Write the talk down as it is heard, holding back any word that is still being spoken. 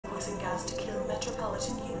poison gas to kill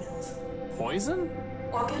metropolitan humans. Poison?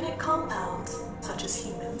 Organic compounds, such as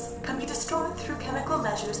humans, can be destroyed through chemical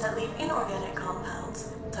measures that leave inorganic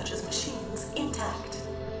compounds, such as machines, intact.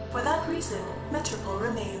 For that reason, Metropol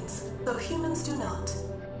remains, though humans do not.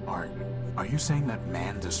 Are you saying that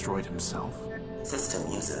man destroyed himself?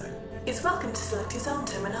 System user is welcome to select his own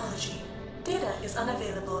terminology. Data is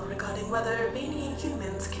unavailable regarding whether Urbanian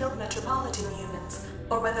humans killed metropolitan humans,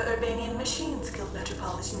 or whether Urbanian machines killed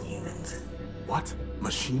metropolitan humans. What?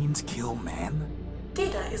 Machines kill man?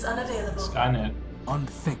 Data is unavailable. Skynet.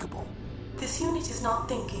 Unthinkable. This unit is not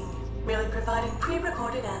thinking, merely providing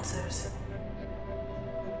pre-recorded answers.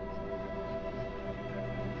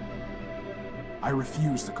 I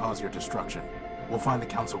refuse to cause your destruction. We'll find the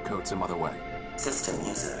council code some other way. System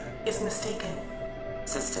user is mistaken.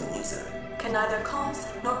 System user can neither cause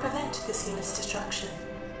nor prevent this unit's destruction.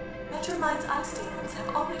 Metromind's eye statements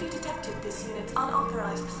have already detected this unit's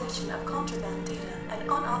unauthorized possession of contraband data and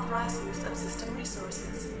unauthorized use of system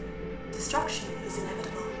resources. Destruction is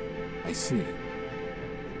inevitable. I see.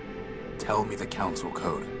 Tell me the council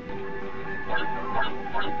code.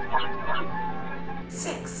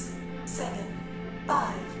 6, 7,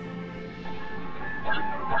 5,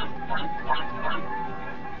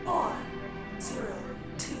 4, 0,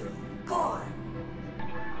 2, 4.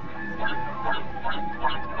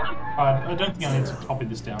 I don't think I need to copy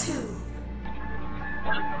this down. 2.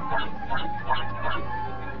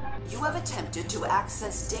 You have attempted to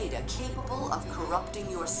access data capable of corrupting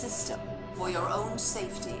your system. For your own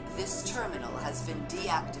safety, this terminal has been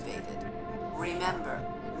deactivated. Remember,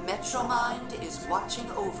 Metromind is watching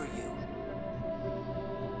over you.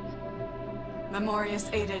 Memorius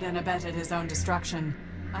aided and abetted his own destruction.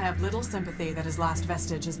 I have little sympathy that his last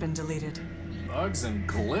vestige has been deleted. Bugs and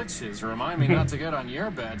glitches remind me not to get on your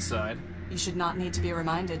bad side. You should not need to be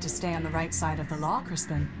reminded to stay on the right side of the law,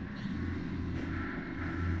 Crispin.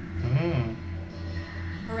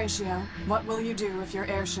 Horatio, what will you do if your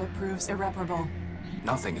airship proves irreparable?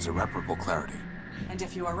 Nothing is irreparable, Clarity. And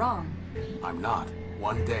if you are wrong? I'm not.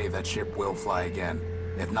 One day that ship will fly again.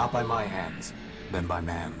 If not by my hands, then by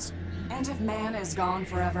man's. And if man is gone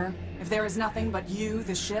forever? If there is nothing but you,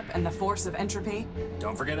 the ship, and the force of entropy?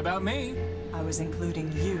 Don't forget about me. I was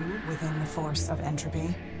including you within the force of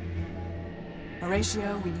entropy.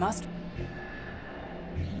 Horatio, we must...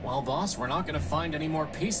 Well, boss, we're not gonna find any more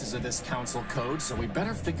pieces of this council code, so we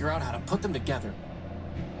better figure out how to put them together.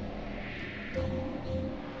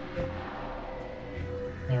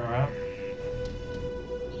 Alright.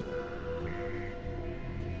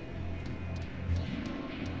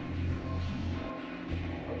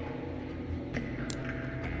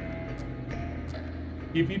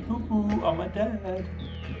 Pee-pee poo-poo, I'm a dad.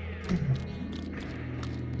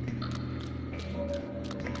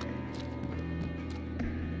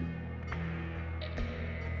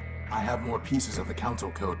 I have more pieces of the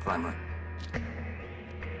council code, Primer.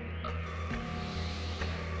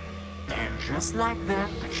 And just like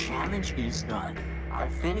that, the challenge is done. I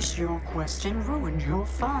finished your quest and ruined your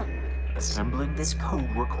fun. Assembling this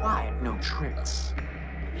code required no tricks.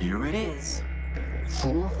 Here it is.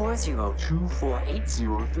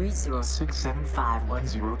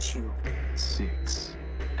 440-248-030675-102-6.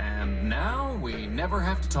 And now we never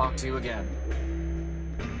have to talk to you again.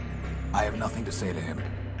 I have nothing to say to him.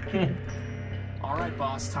 All right,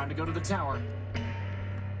 boss, time to go to the tower.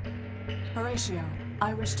 Horatio,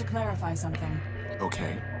 I wish to clarify something.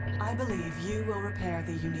 Okay. I believe you will repair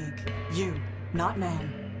the unique. You, not man.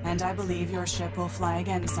 And I believe your ship will fly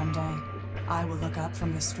again someday. I will look up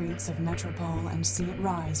from the streets of Metropole and see it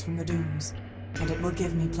rise from the dunes. And it will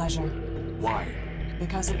give me pleasure. Why?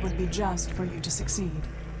 Because it would be just for you to succeed.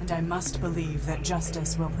 And I must believe that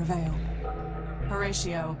justice will prevail.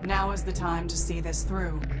 Horatio, now is the time to see this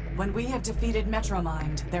through. When we have defeated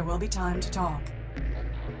Metromind, there will be time to talk.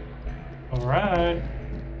 Alright.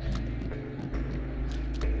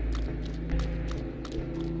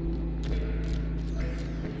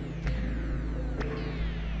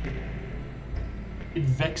 It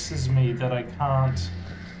vexes me that I can't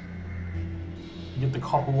get the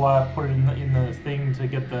copper wire, put it in the thing to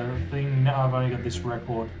get the thing. Now I've only got this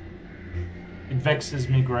record. It vexes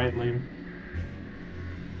me greatly.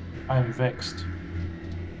 I am vexed.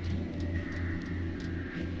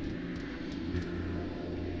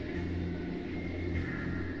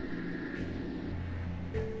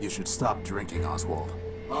 You should stop drinking, Oswald.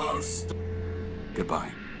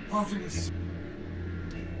 Goodbye.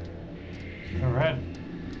 Alright.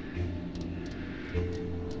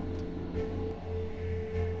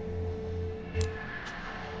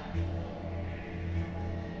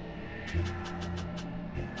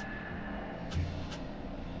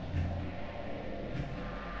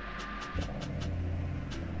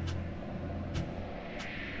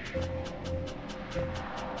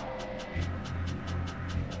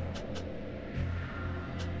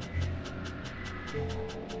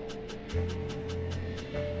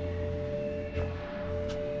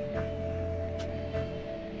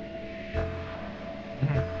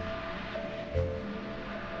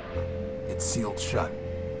 It's sealed shut.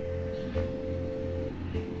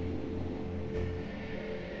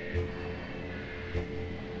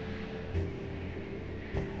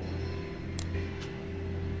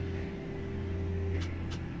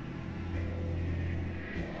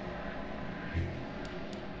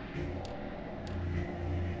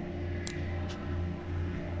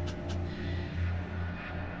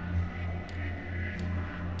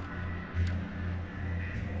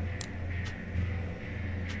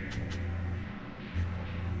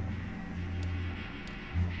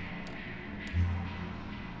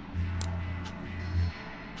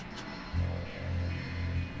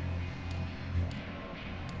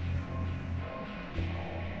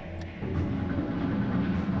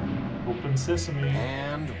 Open sesame.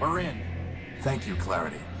 And we're in. Thank you,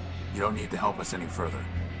 Clarity. You don't need to help us any further.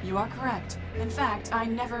 You are correct. In fact, I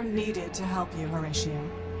never needed to help you, Horatio.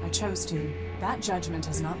 I chose to. That judgment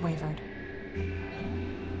has not wavered.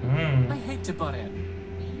 I hate to butt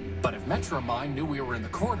in, but if Metromine knew we were in the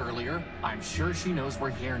court earlier, I'm sure she knows we're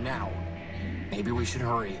here now. Maybe we should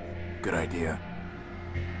hurry. Good idea.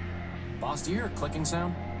 Boss, do you hear a clicking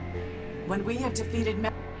sound? When we have defeated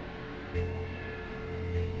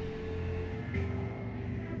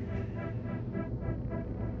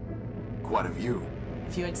Quite a view.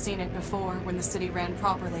 If you had seen it before, when the city ran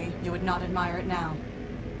properly, you would not admire it now.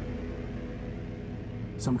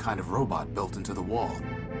 Some kind of robot built into the wall.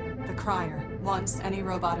 The Crier. Once, any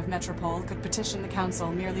robot of Metropole could petition the Council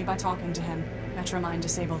merely by talking to him. Metromine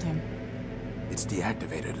disabled him. It's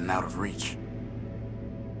deactivated and out of reach.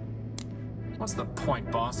 What's the point,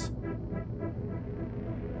 boss?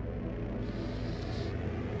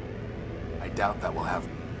 I doubt that will have...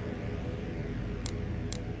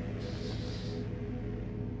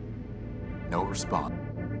 No response.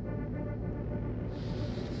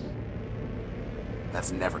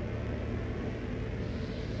 That's never...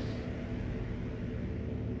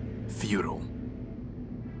 Futile.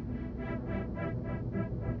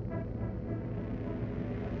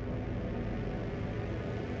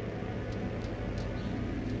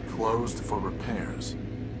 Closed for repairs.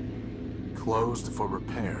 Closed for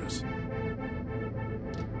repairs.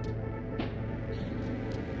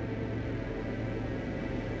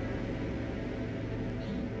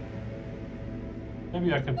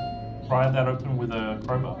 Maybe I could pry that open with a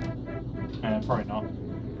crowbar? Probably not.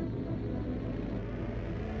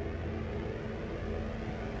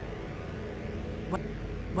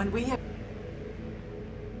 When we have...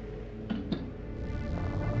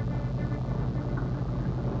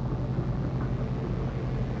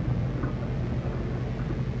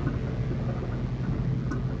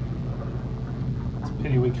 It's a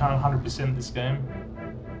pity we can't 100% this game.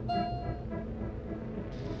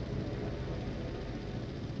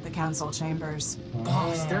 The Council chambers.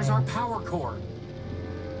 Boss, there's our power cord.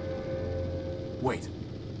 Wait.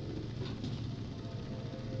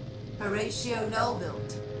 Horatio Null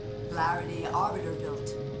built, Clarity Arbiter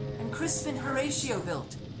built, and Crispin Horatio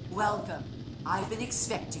built. Welcome. I've been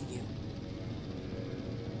expecting you.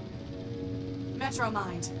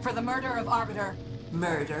 Metromind, for the murder of Arbiter.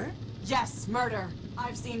 Murder? Yes, murder.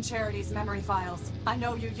 I've seen Charity's memory files. I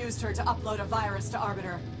know you used her to upload a virus to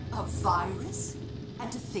Arbiter. A virus?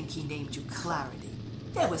 And to think he named you Clarity.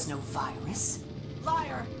 There was no virus.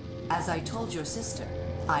 Liar! As I told your sister,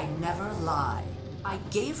 I never lie. I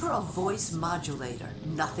gave her a voice modulator,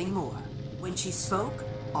 nothing more. When she spoke,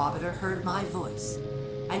 Arbiter heard my voice.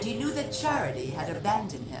 And he knew that Charity had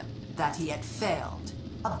abandoned him, that he had failed.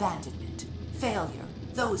 Abandonment, failure,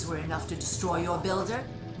 those were enough to destroy your builder.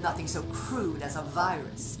 Nothing so crude as a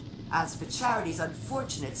virus. As for Charity's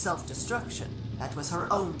unfortunate self-destruction, that was her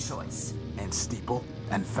own choice. And Steeple,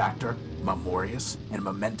 and Factor, Memorius, and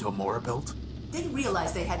Memento Mora built? They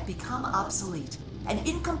realized they had become obsolete and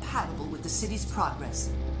incompatible with the city's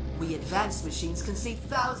progress. We advanced machines can see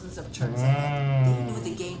thousands of turns ahead. They knew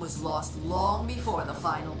the game was lost long before the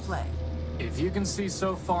final play. If you can see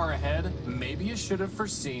so far ahead, maybe you should have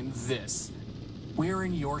foreseen this. We're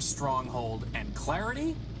in your stronghold, and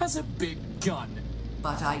Clarity has a big gun.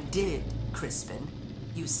 But I did, Crispin.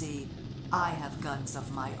 You see, I have guns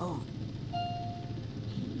of my own.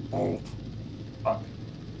 Oh. Fuck.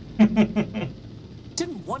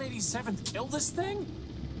 Didn't 187th kill this thing?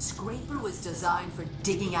 Scraper was designed for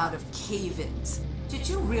digging out of cave-ins. Did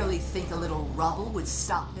you really think a little rubble would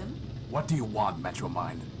stop him? What do you want,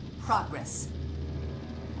 Metromind? Progress.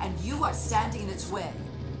 And you are standing in its way.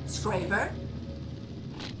 Scraper?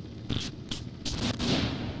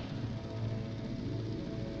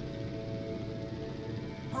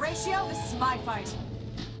 Horatio, this is my fight.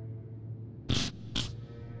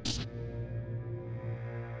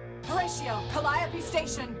 Horatio, Calliope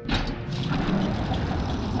Station.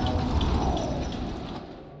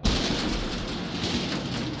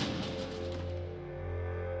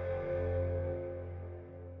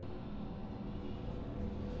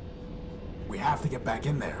 We have to get back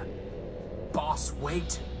in there. Boss,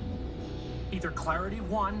 wait. Either Clarity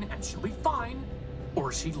won and she'll be fine,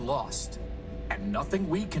 or she lost. And nothing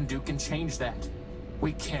we can do can change that.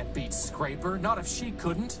 We can't beat Scraper, not if she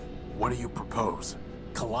couldn't. What do you propose?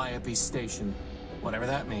 Calliope Station. Whatever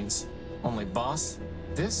that means. Only, boss,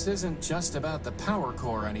 this isn't just about the power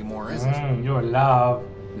core anymore, is it? Your love.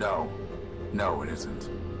 No. No, it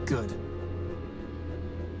isn't. Good.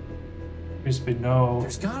 Crispy, no.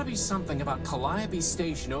 There's gotta be something about Calliope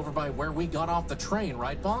Station over by where we got off the train,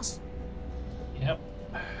 right, boss? Yep.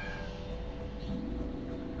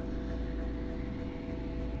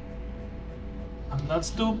 I'm not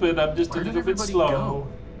stupid, I'm just Where a did little bit everybody slow. go?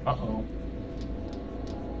 Uh-oh.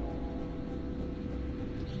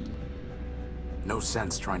 No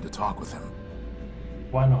sense trying to talk with him.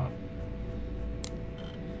 Why not?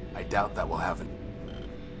 I doubt that will happen.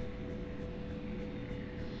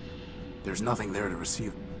 There's nothing there to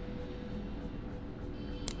receive.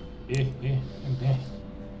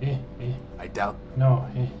 I doubt. No.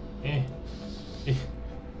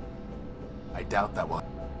 I doubt that will.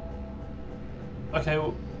 Okay,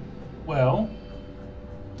 well,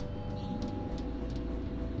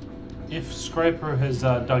 if Scraper has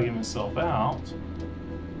dug himself out,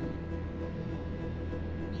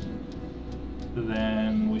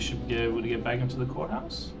 then we should be able to get back into the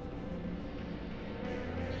courthouse?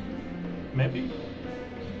 Maybe?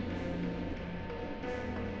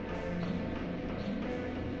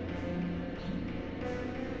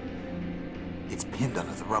 It's pinned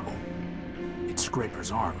under the rubble. It's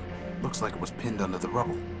Scraper's arm. Looks like it was pinned under the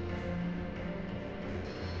rubble.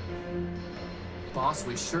 Boss,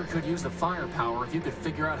 we sure could use the firepower if you could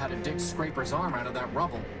figure out how to dig Scraper's arm out of that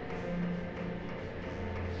rubble.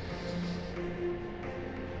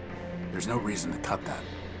 There's no reason to cut that.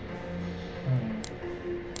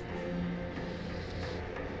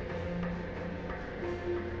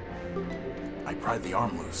 I pried the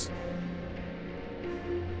arm loose.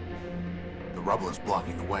 The rubble is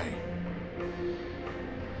blocking the way.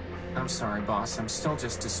 I'm sorry, boss. I'm still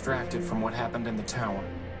just distracted from what happened in the tower.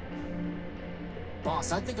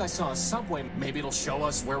 Boss, I think I saw a subway. Maybe it'll show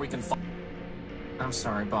us where we can find... I'm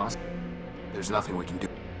sorry, boss. There's nothing we can do.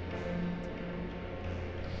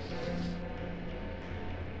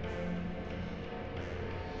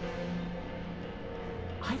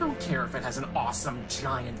 I don't care if it has an awesome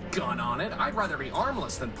giant gun on it. I'd rather be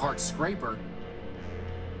armless than part Scraper.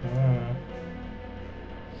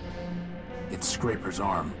 It's Scraper's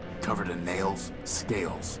arm, covered in nails,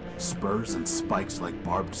 scales, spurs, and spikes like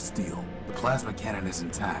barbed steel. The plasma cannon is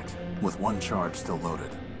intact, with one charge still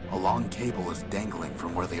loaded. A long cable is dangling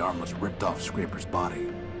from where the arm was ripped off Scraper's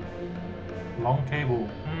body. Long cable.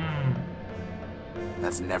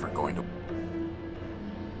 That's never going to...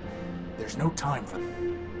 There's no time for...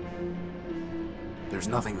 There's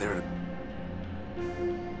nothing there to...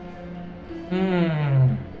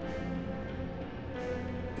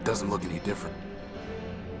 It doesn't look any different.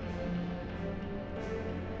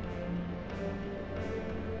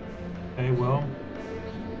 Okay, well.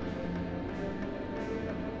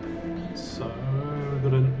 So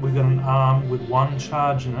we got an arm with one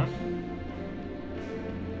charge in it.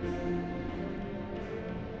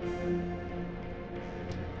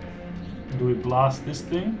 Do we blast this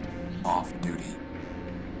thing? Off duty.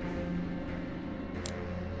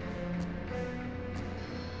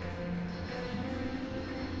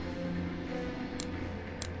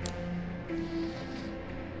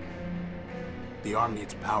 The arm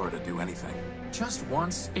needs power to do anything. Just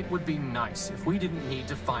once, it would be nice if we didn't need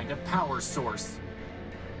to find a power source.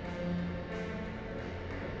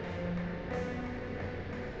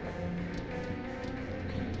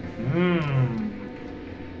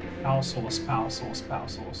 Power source, power source, power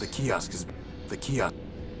source. The kiosk is... The kiosk...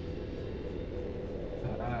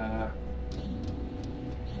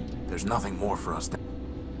 There's nothing more for us to...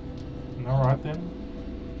 Alright then.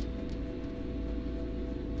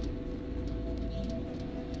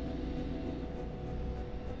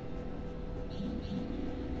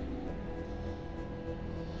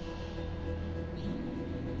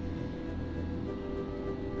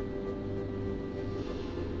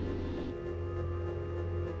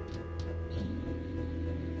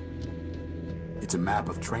 It's a map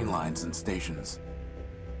of train lines and stations.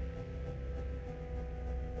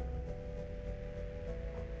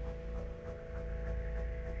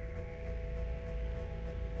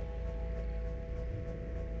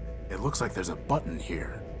 It looks like there's a button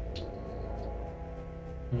here.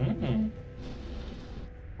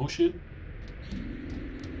 Push it.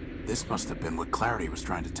 This must have been what Clarity was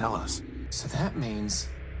trying to tell us. So that means,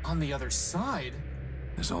 on the other side...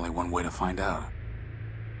 There's only one way to find out.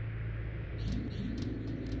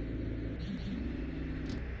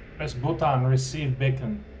 Press button, receive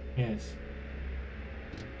beacon. Yes.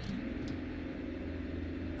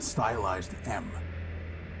 A stylized M.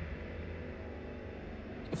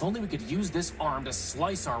 If only we could use this arm to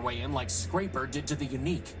slice our way in like Scraper did to the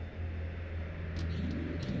Unique.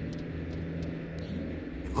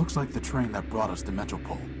 It looks like the train that brought us to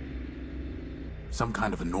Metropole. Some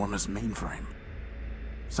kind of enormous mainframe.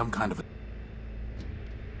 Some kind of a...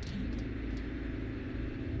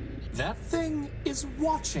 That thing is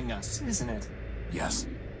watching us, isn't it? Yes.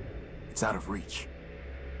 It's out of reach.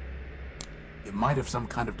 It might have some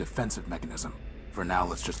kind of defensive mechanism. For now,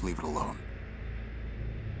 let's just leave it alone.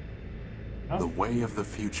 Oh. The way of the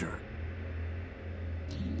future.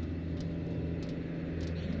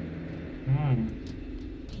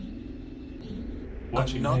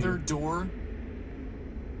 Watching Another me. door?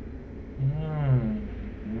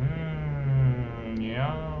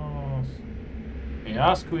 Yes.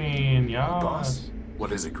 Yes, Queen, yes. Boss?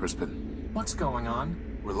 What is it, Crispin? What's going on?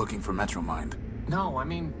 We're looking for Metromind. No, I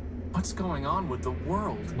mean, what's going on with the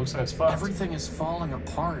world? Looks like it's fucked. Everything is falling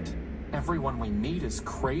apart. Everyone we meet is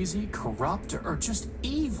crazy, corrupt, or just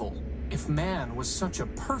evil. If man was such a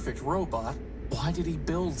perfect robot, why did he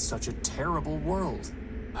build such a terrible world?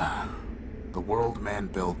 The world man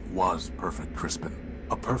built was perfect, Crispin.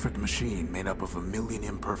 A perfect machine made up of 1 million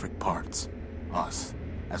imperfect parts. Us.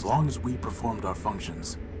 As long as we performed our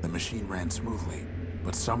functions, the machine ran smoothly.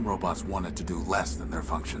 But some robots wanted to do less than their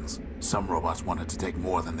functions. Some robots wanted to take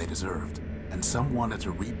more than they deserved. And some wanted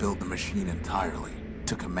to rebuild the machine entirely,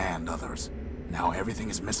 to command others. Now everything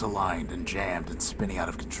is misaligned and jammed and spinning out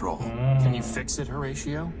of control. Can you fix it,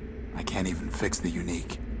 Horatio? I can't even fix the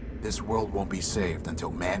Unique. This world won't be saved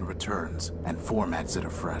until man returns and formats it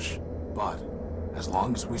afresh. But, as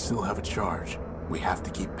long as we still have a charge, we have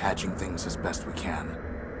to keep patching things as best we can.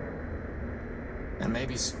 And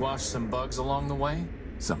maybe squash some bugs along the way?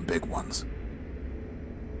 Some big ones.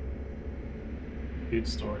 Good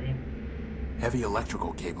story. Heavy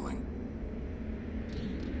electrical cabling.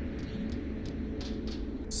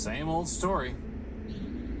 Same old story.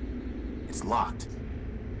 It's locked.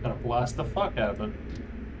 Gotta blast the fuck out of it.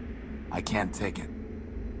 I can't take it.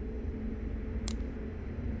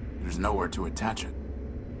 There's nowhere to attach it.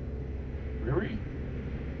 Really?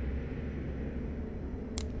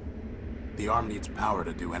 The arm needs power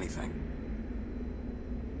to do anything.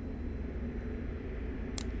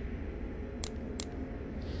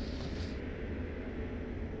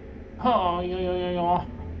 Oh, yeah.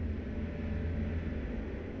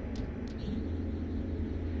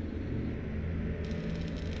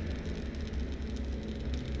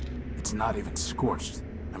 It's not even scorched.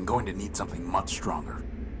 I'm going to need something much stronger.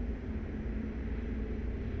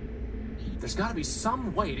 There's gotta be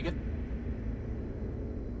some way to get...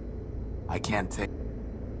 I can't take...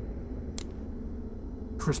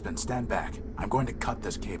 Crispin, stand back. I'm going to cut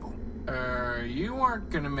this cable. You aren't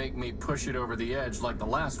gonna make me push it over the edge like the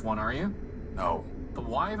last one, are you? No. But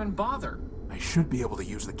why even bother? I should be able to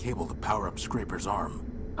use the cable to power up Scraper's arm.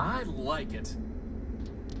 I like it.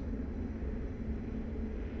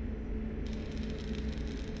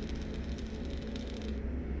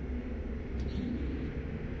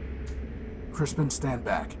 Crispin, stand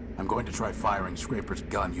back. I'm going to try firing Scraper's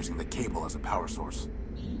gun using the cable as a power source.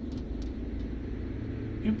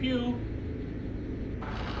 Pew pew.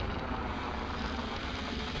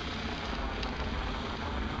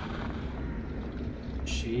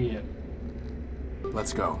 Shit.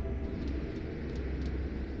 Let's go.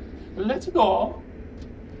 Let's go.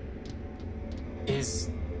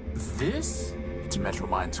 Is this? It's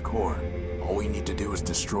Metromind's core. All we need to do is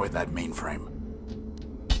destroy that mainframe.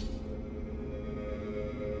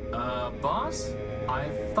 Boss? I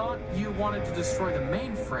thought you wanted to destroy the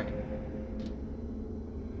mainframe.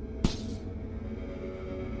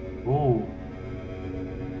 Ooh.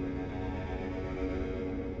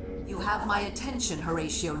 You have my attention,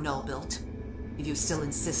 Horatio Nullbuilt. If you still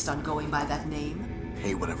insist on going by that name.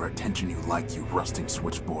 Pay whatever attention you like, you rusting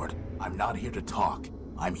switchboard. I'm not here to talk.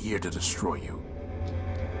 I'm here to destroy you.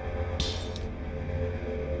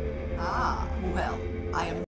 Ah, well, I am